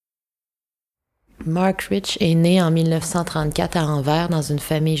Marc Rich est né en 1934 à Anvers dans une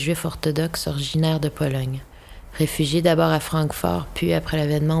famille juive orthodoxe originaire de Pologne. Réfugié d'abord à Francfort, puis après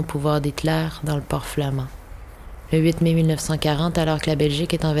l'avènement au pouvoir d'Hitler dans le port flamand. Le 8 mai 1940, alors que la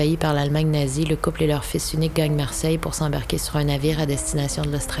Belgique est envahie par l'Allemagne nazie, le couple et leur fils unique gagnent Marseille pour s'embarquer sur un navire à destination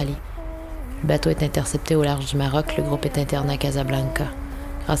de l'Australie. Le bateau est intercepté au large du Maroc, le groupe est interné à Casablanca.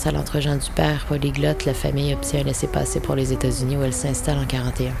 Grâce à l'entregent du père, polyglotte, la famille obtient un laissez-passer pour les États-Unis où elle s'installe en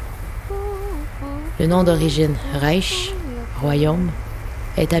 1941. Le nom d'origine, Reich, royaume,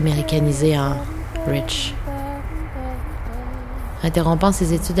 est américanisé en Rich. Interrompant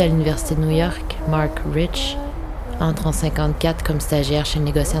ses études à l'Université de New York, Marc Rich entre en 1954 comme stagiaire chez le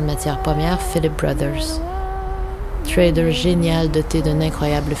négociant de matières premières Philip Brothers. Trader génial doté d'un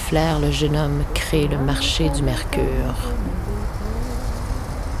incroyable flair, le jeune homme crée le marché du mercure.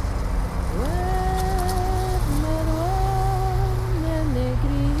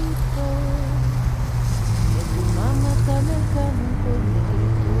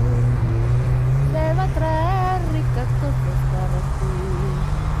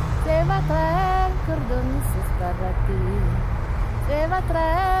 Se va a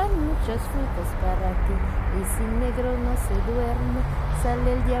traer muchas frutas para ti. Y si negro no se duerme, sale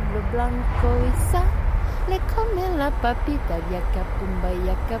el diablo blanco y sale come la papita. Yacapumba,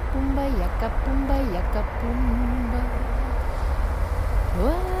 yacapumba, yacapumba, yacapumba.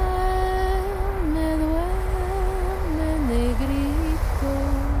 Duerme, negrito,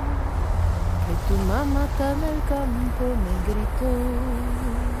 que tu mamá está en el campo, negrito,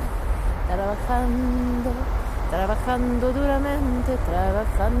 trabajando duramente,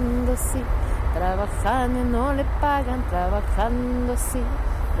 trabajando sí, trabajando y no le pagan, trabajando sí,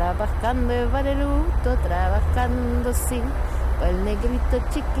 trabajando y vale luto, trabajando sí, pa' el negrito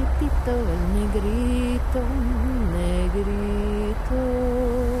chiquitito, el negrito, negrito.